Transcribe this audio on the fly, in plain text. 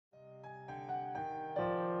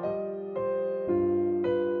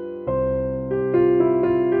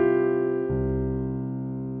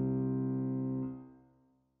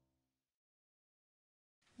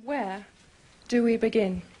do we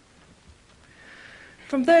begin?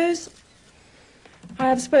 From those I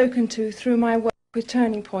have spoken to through my work with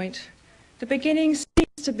Turning Point, the beginning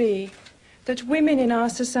seems to be that women in our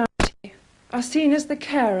society are seen as the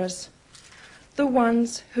carers, the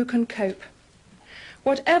ones who can cope.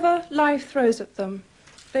 Whatever life throws at them,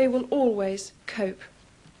 they will always cope.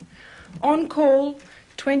 On call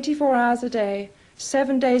 24 hours a day,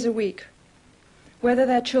 7 days a week. Whether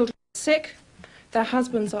their children are sick, their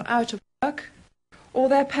husbands are out of work, or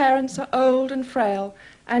their parents are old and frail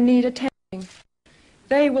and need attending,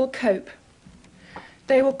 they will cope.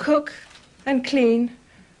 They will cook and clean,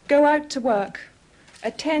 go out to work,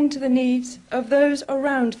 attend to the needs of those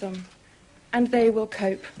around them, and they will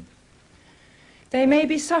cope. They may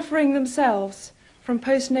be suffering themselves from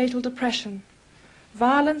postnatal depression,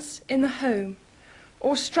 violence in the home,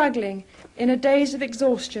 or struggling in a daze of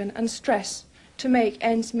exhaustion and stress to make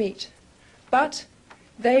ends meet, but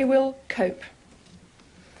they will cope.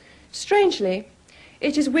 Strangely,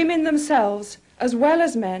 it is women themselves, as well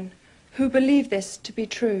as men, who believe this to be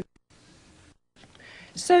true.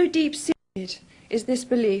 So deep-seated is this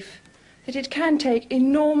belief that it can take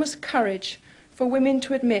enormous courage for women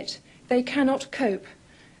to admit they cannot cope,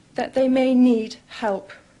 that they may need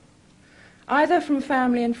help, either from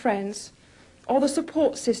family and friends or the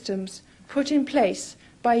support systems put in place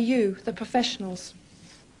by you, the professionals.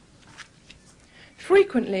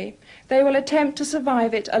 Frequently, they will attempt to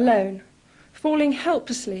survive it alone, falling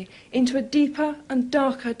helplessly into a deeper and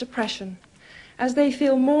darker depression as they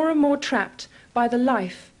feel more and more trapped by the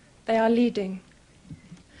life they are leading.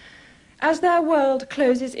 As their world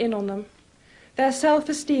closes in on them, their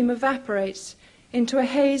self-esteem evaporates into a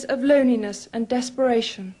haze of loneliness and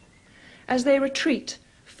desperation as they retreat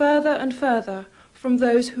further and further from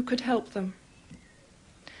those who could help them.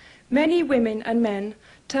 Many women and men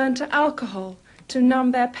turn to alcohol to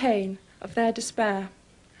numb their pain of their despair.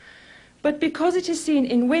 But because it is seen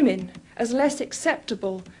in women as less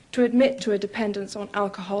acceptable to admit to a dependence on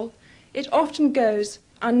alcohol, it often goes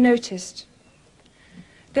unnoticed.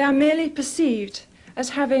 They are merely perceived as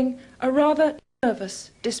having a rather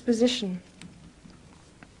nervous disposition.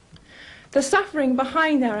 The suffering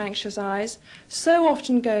behind their anxious eyes so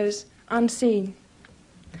often goes unseen.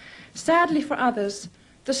 Sadly for others,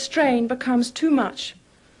 the strain becomes too much,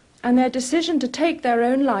 and their decision to take their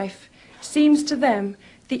own life seems to them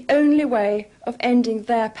the only way of ending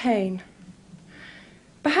their pain.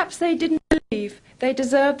 Perhaps they didn't believe they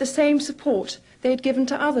deserved the same support they had given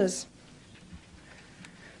to others.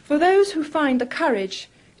 For those who find the courage,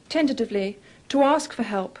 tentatively, to ask for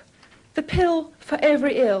help, the pill for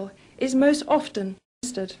every ill is most often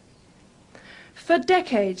administered. For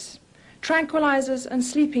decades, tranquilizers and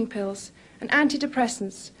sleeping pills and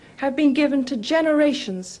antidepressants have been given to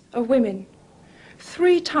generations of women,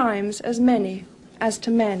 3 times as many as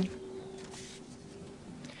to men.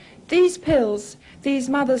 These pills, these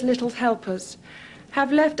mothers' little helpers,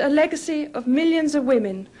 have left a legacy of millions of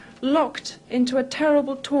women locked into a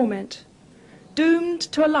terrible torment, doomed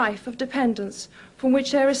to a life of dependence from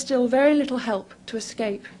which there is still very little help to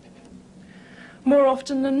escape. More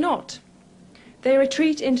often than not, they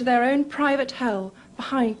retreat into their own private hell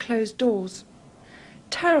behind closed doors,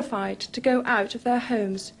 terrified to go out of their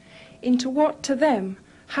homes into what to them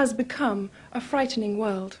has become a frightening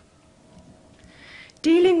world.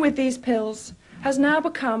 Dealing with these pills has now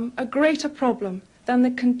become a greater problem than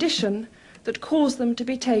the condition that caused them to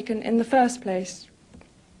be taken in the first place.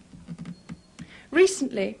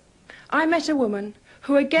 Recently, I met a woman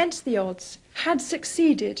who, against the odds, had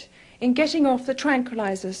succeeded in getting off the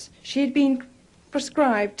tranquilizers she had been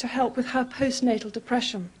prescribed to help with her postnatal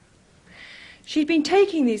depression. She'd been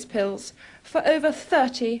taking these pills for over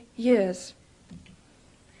 30 years.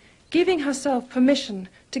 Giving herself permission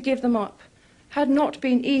to give them up had not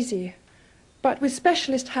been easy, but with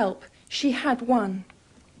specialist help, she had won.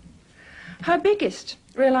 Her biggest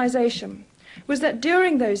realization was that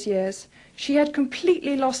during those years, she had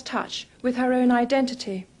completely lost touch with her own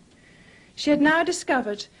identity. She had now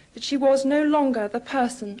discovered that she was no longer the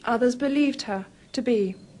person others believed her to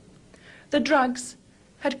be. The drugs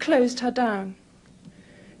had closed her down.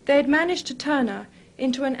 They had managed to turn her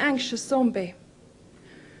into an anxious zombie.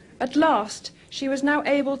 At last, she was now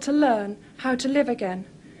able to learn how to live again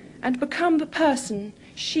and become the person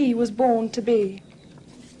she was born to be.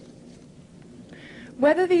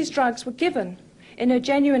 Whether these drugs were given in a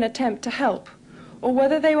genuine attempt to help, or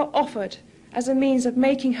whether they were offered as a means of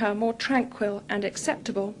making her more tranquil and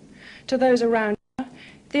acceptable to those around her,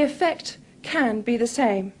 the effect can be the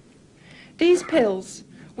same. These pills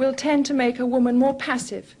will tend to make a woman more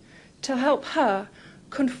passive, to help her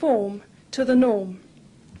conform to the norm.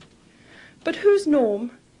 But whose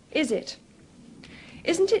norm is it?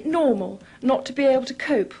 Isn't it normal not to be able to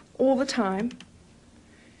cope all the time?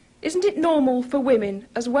 Isn't it normal for women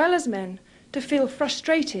as well as men to feel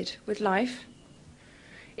frustrated with life?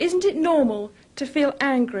 Isn't it normal to feel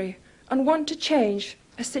angry and want to change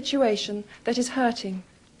a situation that is hurting?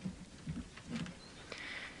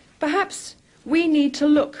 Perhaps we need to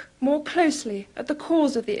look more closely at the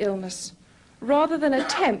cause of the illness rather than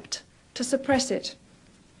attempt to suppress it.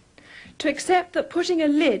 To accept that putting a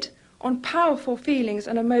lid on powerful feelings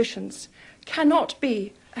and emotions cannot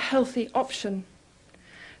be a healthy option.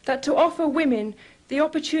 That to offer women the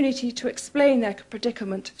opportunity to explain their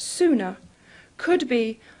predicament sooner could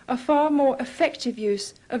be a far more effective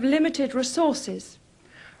use of limited resources,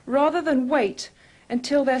 rather than wait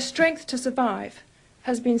until their strength to survive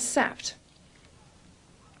has been sapped.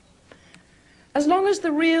 As long as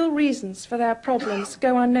the real reasons for their problems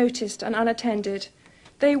go unnoticed and unattended,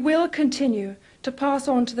 they will continue to pass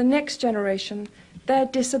on to the next generation their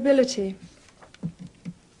disability.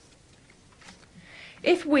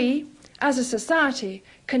 If we, as a society,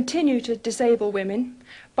 continue to disable women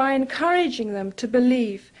by encouraging them to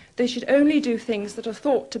believe they should only do things that are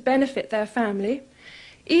thought to benefit their family,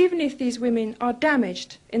 even if these women are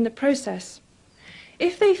damaged in the process,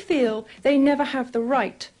 if they feel they never have the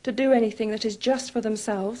right to do anything that is just for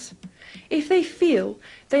themselves, if they feel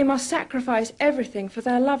they must sacrifice everything for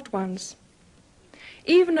their loved ones,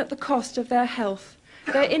 even at the cost of their health,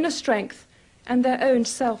 their inner strength, and their own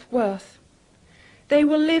self-worth, they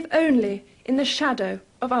will live only in the shadow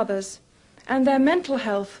of others, and their mental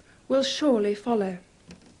health will surely follow.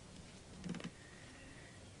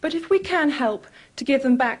 But if we can help to give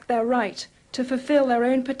them back their right to fulfill their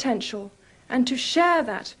own potential and to share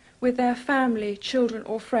that with their family, children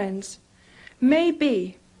or friends,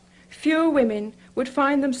 maybe fewer women would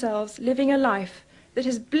find themselves living a life that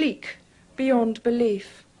is bleak beyond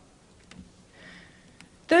belief.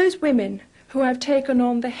 Those women who have taken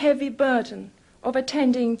on the heavy burden of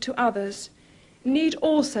attending to others need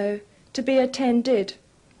also to be attended,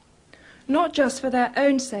 not just for their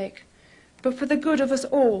own sake, but for the good of us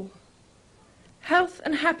all. Health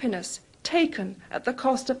and happiness taken at the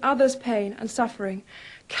cost of others' pain and suffering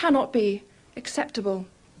cannot be acceptable.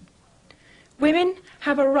 Women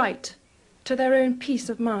have a right to their own peace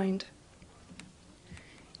of mind.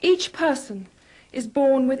 Each person is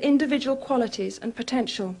born with individual qualities and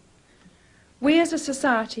potential. We as a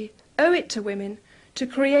society owe it to women to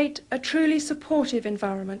create a truly supportive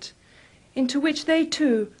environment into which they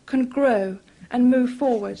too can grow and move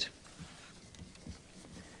forward.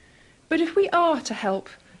 But if we are to help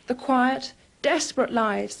the quiet, desperate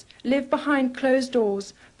lives lived behind closed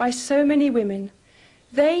doors by so many women,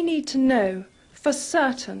 they need to know for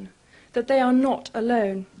certain that they are not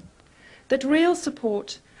alone, that real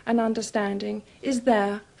support and understanding is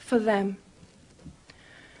there for them.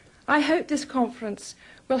 I hope this conference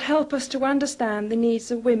will help us to understand the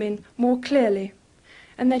needs of women more clearly,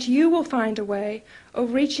 and that you will find a way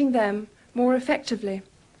of reaching them more effectively,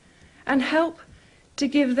 and help to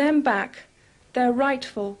give them back their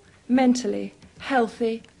rightful, mentally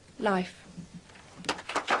healthy life.